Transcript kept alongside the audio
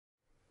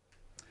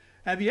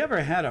Have you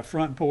ever had a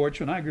front porch?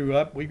 When I grew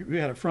up, we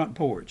had a front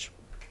porch.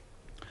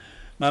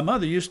 My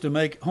mother used to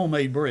make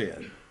homemade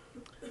bread,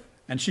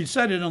 and she'd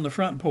set it on the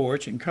front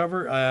porch and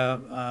cover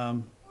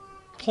a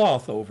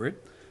cloth over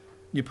it.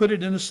 You put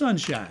it in the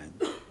sunshine.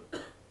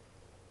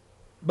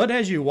 But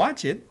as you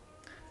watch it,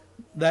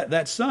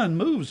 that sun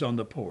moves on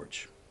the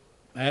porch.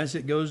 As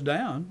it goes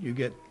down, you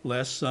get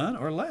less sun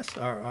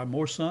or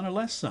more sun or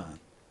less sun.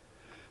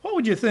 What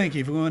would you think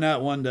if we went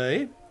out one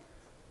day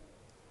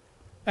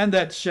and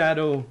that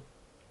shadow,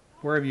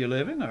 wherever you're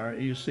living, or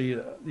you see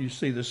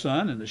the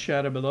sun and the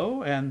shadow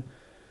below, and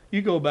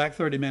you go back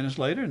 30 minutes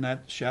later and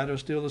that shadow's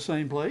still the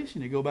same place,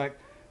 and you go back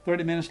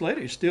 30 minutes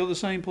later, it's still the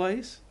same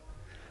place?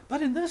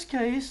 But in this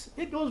case,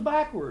 it goes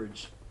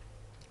backwards.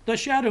 The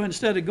shadow,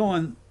 instead of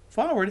going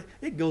forward,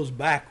 it goes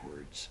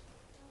backwards.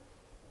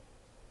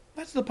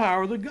 That's the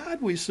power of the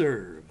God we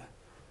serve.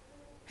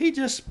 He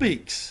just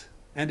speaks,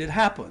 and it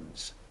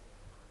happens.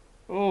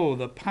 Oh,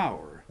 the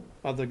power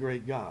of the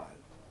great God.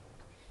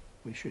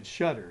 We should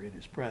shudder in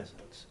his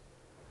presence.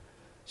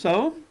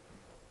 So,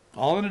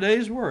 all in a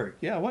day's work.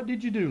 Yeah, what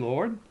did you do,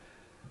 Lord?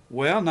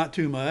 Well, not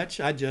too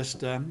much. I just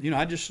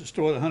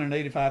destroyed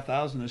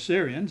 185,000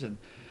 Assyrians, and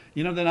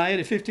then I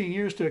added 15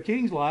 years to a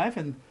king's life,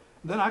 and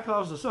then I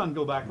caused the sun to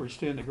go backwards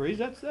 10 degrees.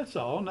 That's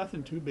all.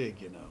 Nothing too big,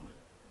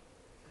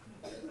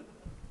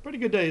 Pretty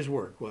good day's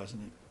work,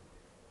 wasn't it?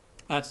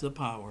 That's the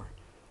power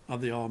of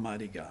the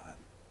Almighty God.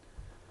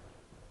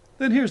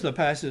 Then here's the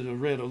passage I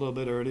read a little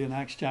bit earlier in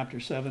Acts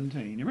chapter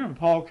 17. You remember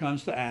Paul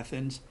comes to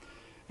Athens,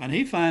 and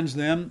he finds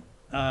them,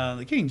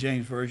 the King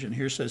James Version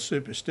here says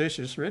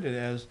superstitious. Read it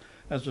as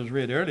was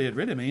read earlier. It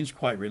really means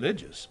quite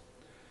religious.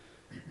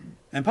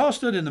 And Paul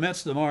stood in the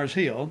midst of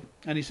Marshfield,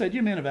 and he said,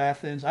 "You men of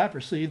Athens, I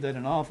perceive that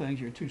in all things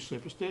you're too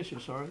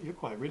superstitious, or you're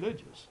quite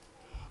religious.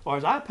 For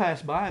as I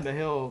passed by and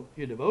beheld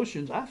your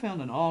devotions, I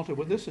found an altar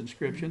with this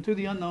inscription, to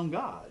the unknown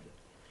God.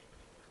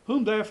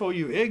 Whom therefore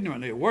you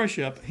ignorantly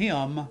worship,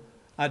 him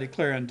I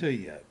declare unto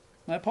you."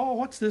 Now, Paul,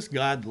 what's this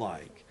God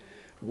like?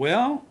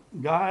 Well,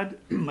 God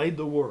made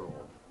the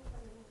world.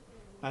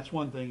 That's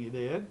one thing he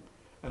did,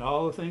 and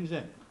all the things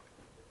in it.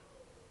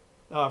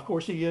 Of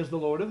course, he is the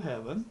Lord of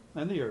heaven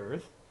and the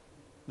earth.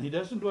 He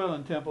doesn't dwell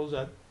in temples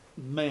that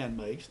man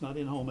makes, not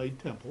in homemade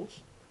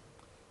temples.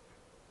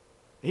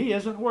 He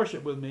isn't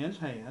worshipped with men's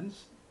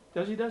hands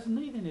because he doesn't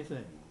need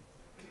anything.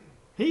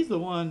 He's the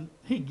one,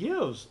 he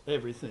gives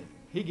everything.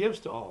 He gives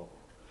to all.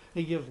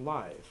 He gives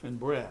life and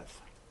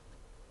breath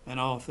and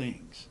all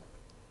things.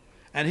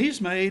 And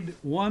he's made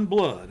one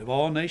blood of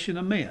all nation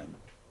of men.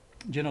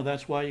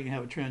 That's why you can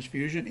have a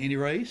transfusion, any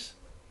race.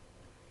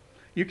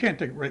 You can't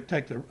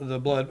take the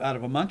blood out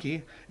of a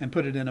monkey and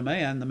put it in a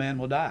man. The man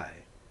will die.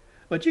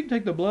 But you can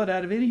take the blood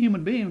out of any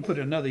human being and put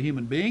it in another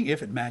human being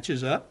if it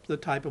matches up the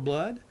type of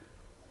blood.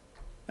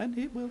 And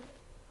he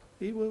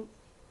will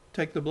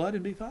take the blood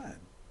and be fine.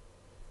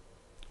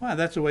 Why?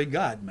 That's the way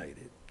God made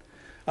it.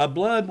 A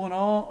blood,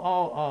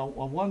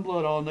 one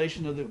blood, all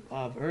nations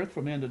of earth,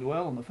 for men to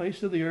dwell on the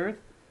face of the earth.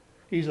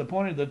 He's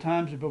appointed the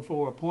times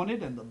before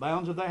appointed and the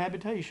bounds of their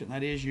habitation.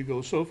 That is, you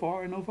go so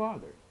far and no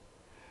farther.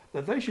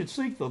 That they should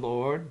seek the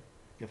Lord,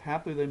 if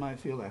haply they might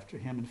feel after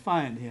him and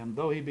find him,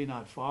 though he be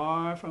not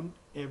far from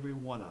every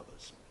one of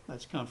us.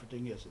 That's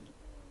comforting, isn't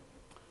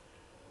it?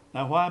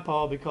 Now, why,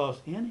 Paul?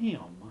 Because in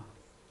him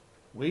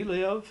we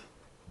live,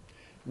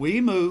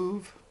 we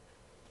move,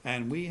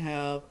 and we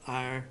have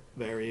our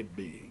very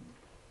being.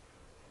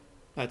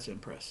 That's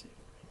impressive.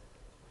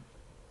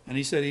 And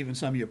he said even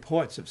some of your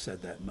poets have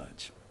said that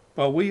much.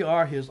 For we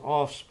are his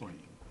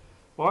offspring.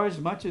 For as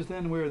much as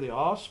then we are the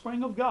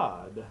offspring of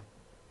God,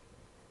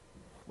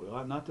 we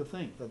ought not to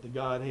think that the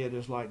Godhead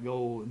is like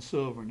gold and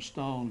silver and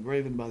stone,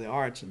 graven by the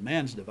arts and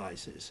man's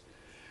devices.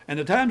 And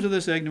the times of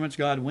this ignorance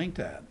God winked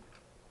at,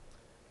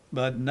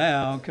 but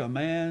now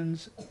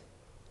commands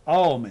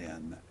all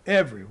men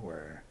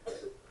everywhere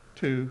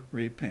to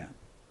repent.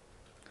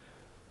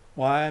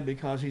 Why?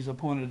 Because he's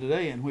appointed a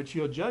day in which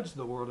he'll judge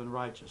the world in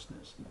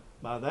righteousness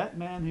by that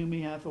man whom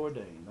he hath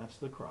ordained. That's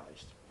the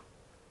Christ.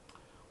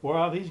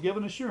 Whereof he's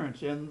given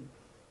assurance in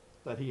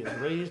that he has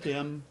raised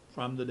him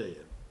from the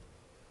dead.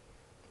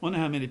 I wonder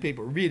how many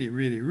people really,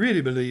 really,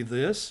 really believe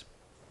this.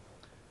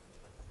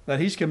 That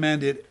he's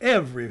commanded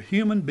every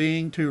human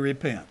being to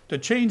repent, to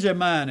change their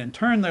mind and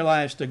turn their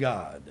lives to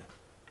God.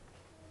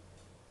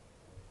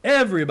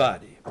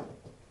 Everybody.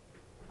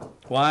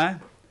 Why?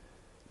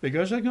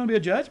 Because there's going to be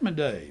a judgment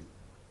day.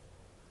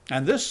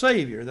 And this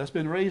Savior that's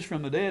been raised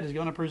from the dead is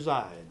going to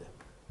preside.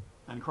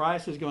 And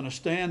Christ is going to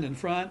stand in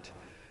front.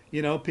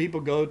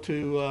 People go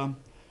to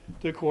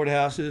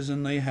courthouses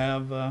and they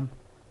have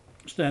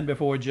stand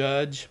before a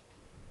judge.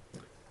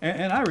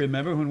 And I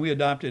remember when we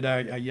adopted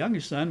our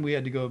youngest son, we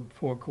had to go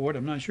before court.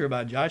 I'm not sure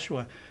about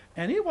Joshua.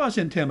 And it was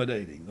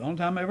intimidating. The only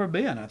time I've ever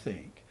been, I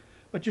think.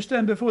 But you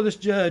stand before this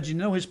judge, you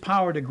know his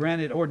power to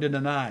grant it or to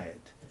deny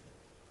it.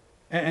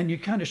 And you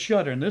kind of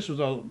shudder. And this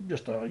was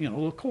just a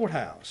little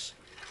courthouse.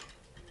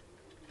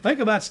 Think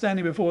about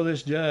standing before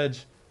this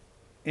judge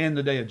in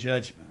the day of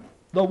judgment.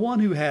 The one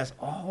who has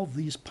all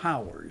these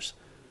powers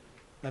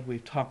that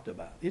we've talked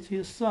about. It's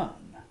his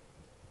Son.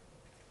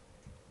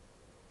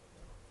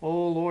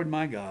 Oh, Lord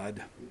my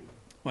God,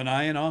 when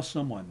I in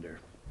awesome wonder,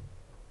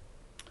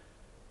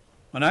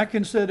 when I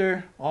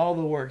consider all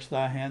the works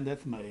thy hand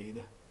hath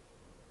made,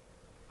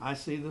 I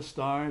see the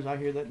stars, I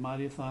hear that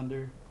mighty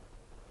thunder,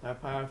 thy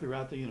power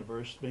throughout the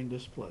universe being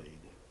displayed.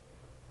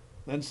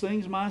 Then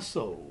sings my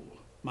soul,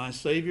 my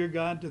Savior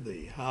God, to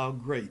thee, how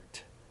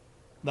great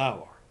thou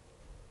art.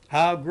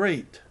 How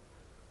great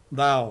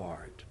thou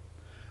art.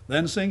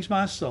 Then sings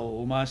my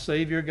soul, my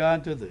Savior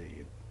God, to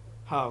thee,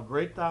 how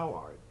great thou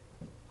art.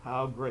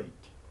 How great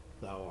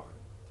thou art.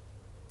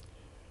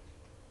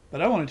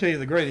 But I want to tell you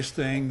the greatest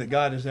thing that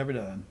God has ever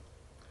done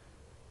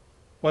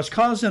was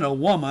causing a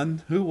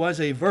woman who was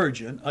a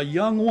virgin, a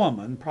young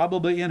woman,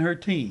 probably in her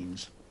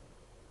teens,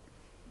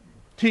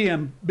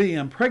 to be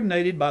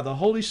impregnated by the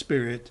Holy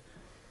Spirit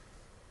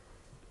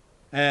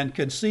and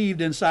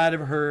conceived inside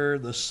of her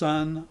the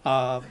Son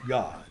of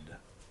God.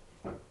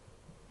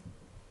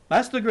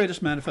 That's the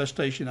greatest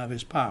manifestation of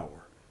his power.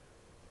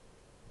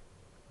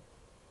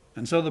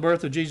 And so the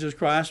birth of Jesus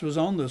Christ was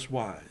on this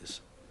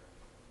wise.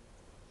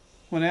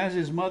 When as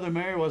his mother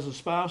Mary was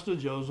espoused to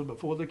Joseph,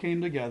 before they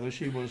came together,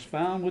 she was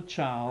found with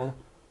child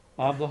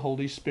of the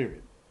Holy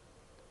Spirit.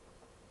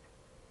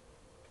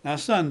 Now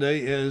Sunday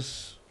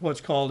is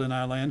what's called in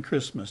our land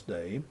Christmas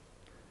Day.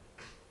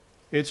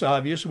 It's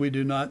obvious we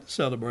do not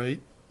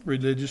celebrate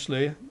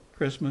religiously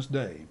Christmas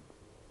Day.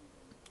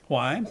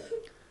 Why?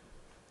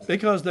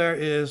 Because there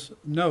is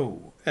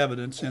no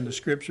evidence in the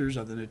scriptures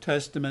of the New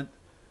Testament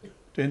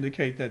to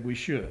indicate that we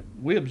should.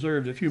 We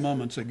observed a few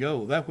moments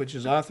ago that which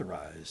is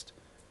authorized.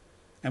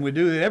 And we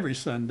do it every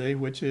Sunday,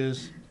 which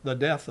is the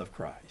death of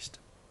Christ.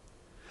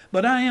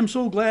 But I am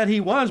so glad he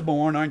was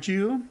born, aren't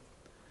you?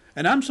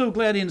 And I'm so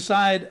glad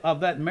inside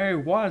of that Mary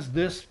was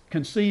this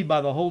conceived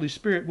by the Holy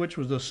Spirit, which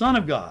was the Son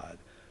of God.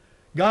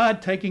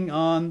 God taking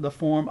on the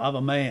form of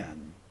a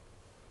man.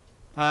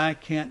 I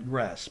can't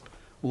grasp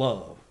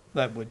love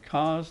that would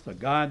cause the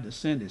God to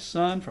send his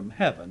Son from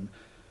heaven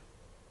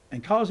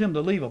and cause him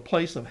to leave a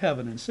place of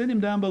heaven and send him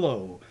down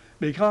below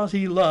because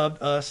he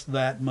loved us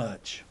that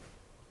much.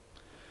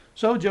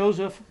 So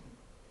Joseph,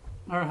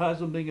 her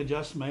husband, being a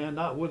just man,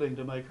 not willing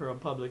to make her a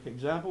public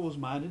example, was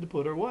minded to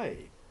put her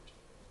away.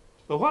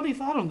 But while he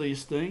thought on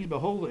these things,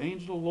 behold, the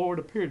angel of the Lord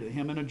appeared to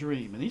him in a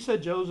dream. And he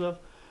said, Joseph,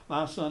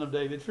 thou son of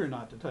David, fear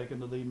not to take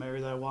unto thee Mary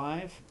thy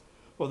wife,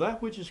 for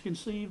that which is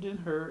conceived in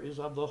her is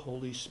of the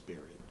Holy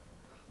Spirit,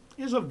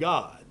 is of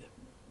God.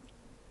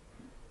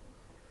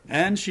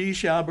 And she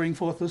shall bring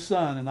forth a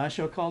son, and I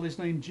shall call his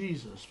name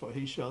Jesus, for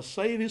he shall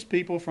save his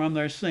people from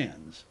their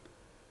sins.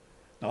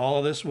 All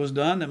of this was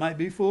done that might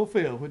be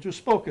fulfilled, which was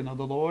spoken of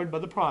the Lord by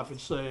the prophet,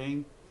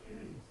 saying,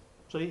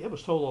 see, it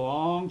was told a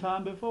long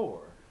time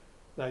before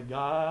that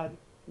God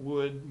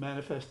would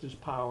manifest his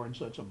power in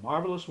such a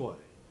marvelous way.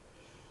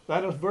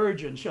 That a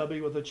virgin shall be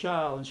with a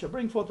child, and shall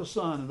bring forth a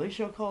son, and they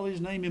shall call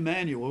his name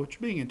Emmanuel, which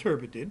being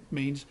interpreted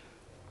means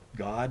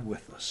God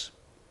with us.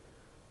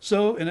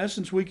 So, in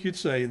essence, we could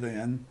say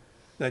then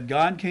that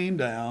God came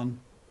down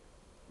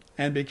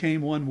and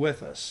became one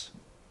with us,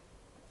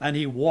 and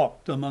he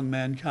walked among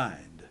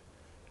mankind.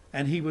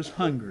 And he was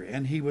hungry,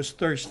 and he was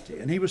thirsty,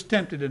 and he was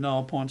tempted in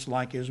all points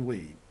like as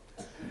we.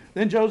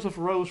 Then Joseph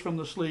arose from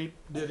the sleep,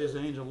 did as the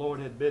angel Lord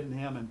had bidden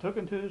him, and took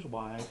unto his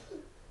wife,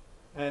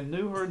 and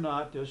knew her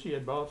not till she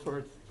had brought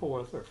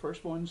forth her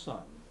firstborn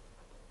son.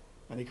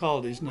 And he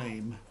called his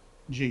name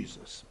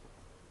Jesus.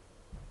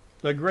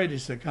 The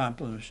greatest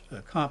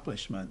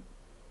accomplishment,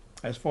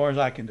 as far as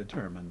I can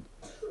determine,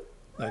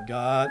 that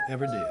God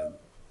ever did.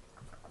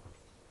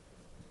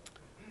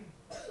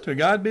 To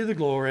God be the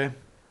glory.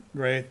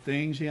 Great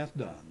things he hath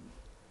done.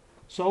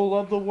 So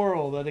loved the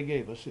world that he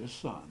gave us his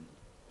Son,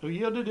 who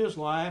yielded his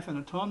life in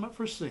atonement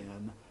for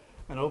sin,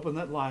 and opened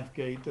that life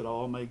gate that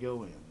all may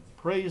go in.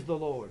 Praise the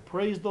Lord,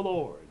 praise the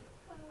Lord.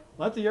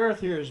 Let the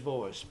earth hear his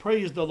voice.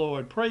 Praise the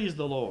Lord, praise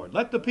the Lord.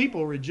 Let the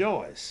people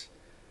rejoice.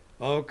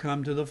 Oh,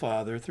 come to the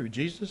Father through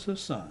Jesus his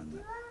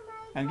Son,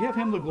 and give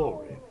him the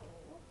glory.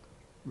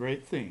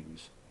 Great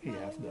things he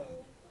hath done.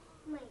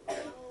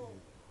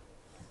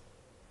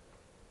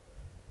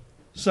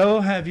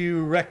 So have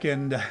you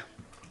reckoned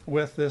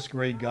with this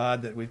great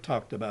God that we've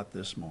talked about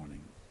this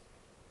morning?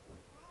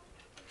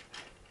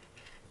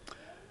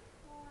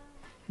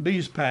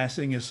 Bee's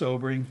passing is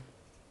sobering.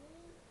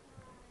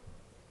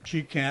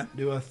 She can't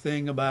do a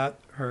thing about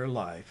her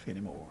life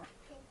anymore.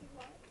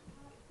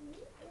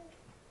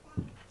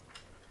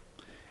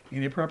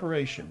 Any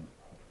preparation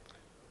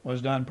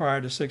was done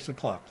prior to 6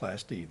 o'clock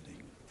last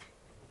evening.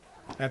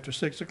 After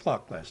 6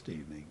 o'clock last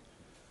evening,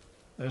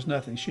 there's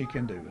nothing she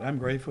can do. I'm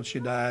grateful she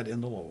died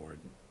in the Lord.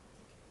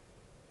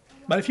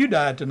 But if you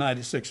died tonight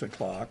at 6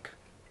 o'clock,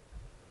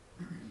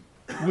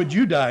 would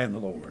you die in the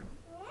Lord?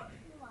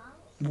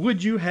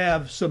 Would you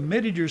have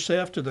submitted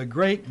yourself to the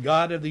great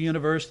God of the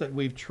universe that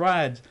we've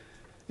tried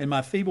in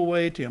my feeble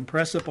way to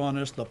impress upon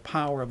us the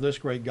power of this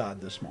great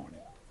God this morning?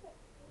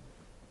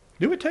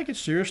 Do we take it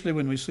seriously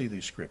when we see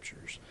these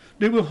scriptures?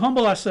 Do we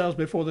humble ourselves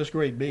before this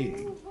great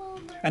being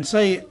and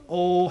say,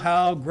 oh,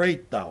 how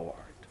great thou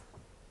art?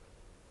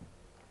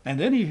 And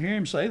then you hear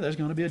him say there's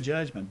going to be a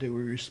judgment. Do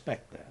we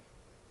respect that?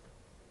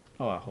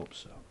 Oh, I hope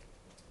so.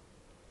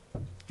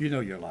 You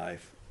know your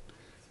life.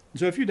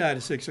 So if you died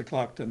at 6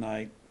 o'clock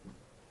tonight,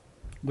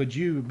 would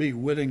you be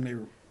willingly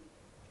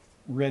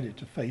ready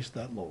to face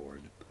that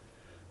Lord?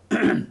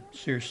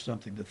 Here's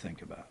something to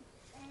think about.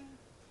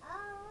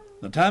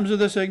 The times of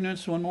this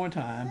ignorance, one more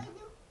time,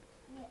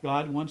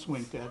 God once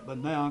winked at, but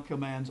now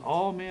commands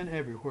all men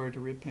everywhere to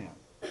repent,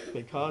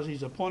 because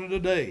he's appointed a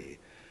day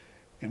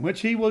in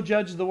which he will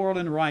judge the world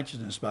in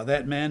righteousness by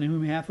that man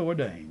whom he hath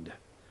ordained,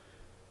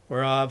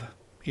 whereof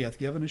he hath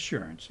given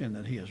assurance in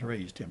that he has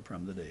raised him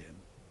from the dead.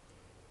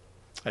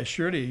 As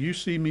surely as you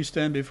see me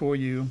stand before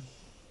you,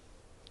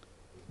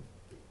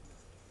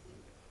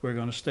 we're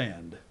going to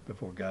stand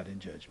before God in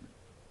judgment.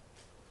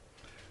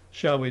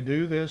 Shall we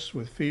do this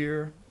with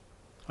fear,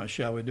 or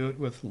shall we do it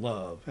with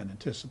love and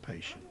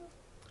anticipation?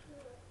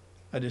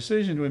 A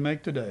decision we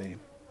make today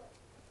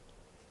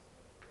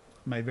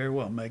may very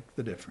well make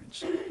the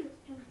difference.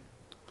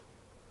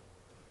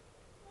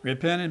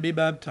 Repent and be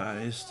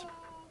baptized,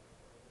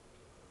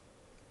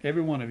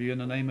 every one of you, in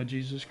the name of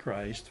Jesus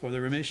Christ, for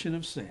the remission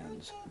of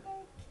sins.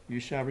 You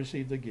shall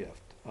receive the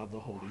gift of the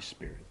Holy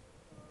Spirit.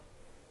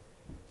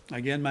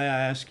 Again, may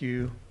I ask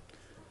you,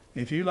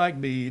 if you, like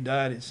me,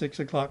 died at 6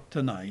 o'clock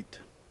tonight,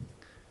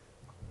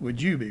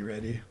 would you be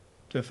ready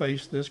to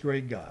face this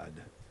great God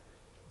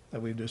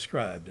that we've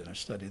described in our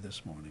study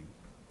this morning?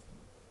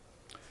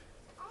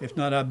 If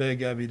not, I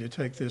beg of you to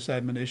take this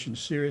admonition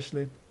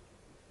seriously.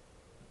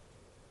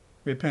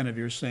 Repent of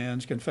your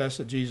sins, confess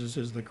that Jesus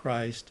is the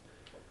Christ,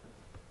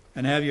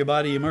 and have your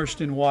body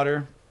immersed in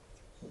water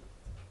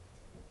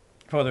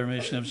for the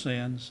remission of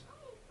sins,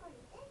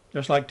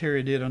 just like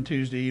Terry did on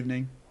Tuesday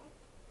evening.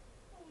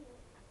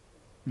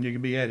 You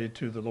can be added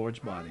to the Lord's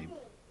body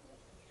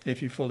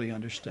if you fully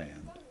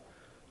understand.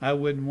 I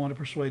wouldn't want to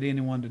persuade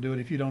anyone to do it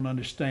if you don't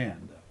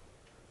understand.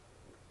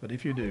 But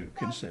if you do,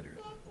 consider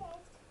it.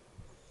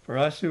 For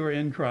us who are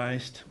in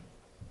Christ,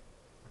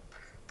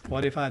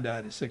 what if I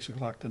died at 6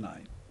 o'clock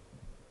tonight?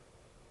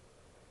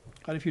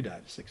 What if you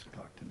died at 6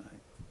 o'clock tonight?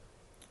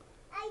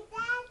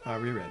 Are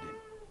we ready?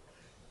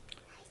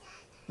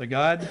 The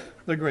God,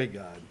 the great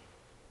God,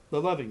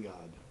 the loving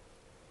God,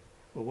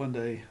 will one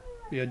day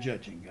be a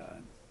judging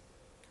God.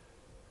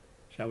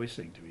 Shall we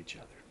sing to each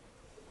other?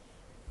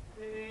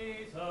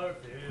 Days are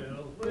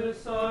filled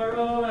with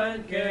sorrow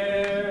and care.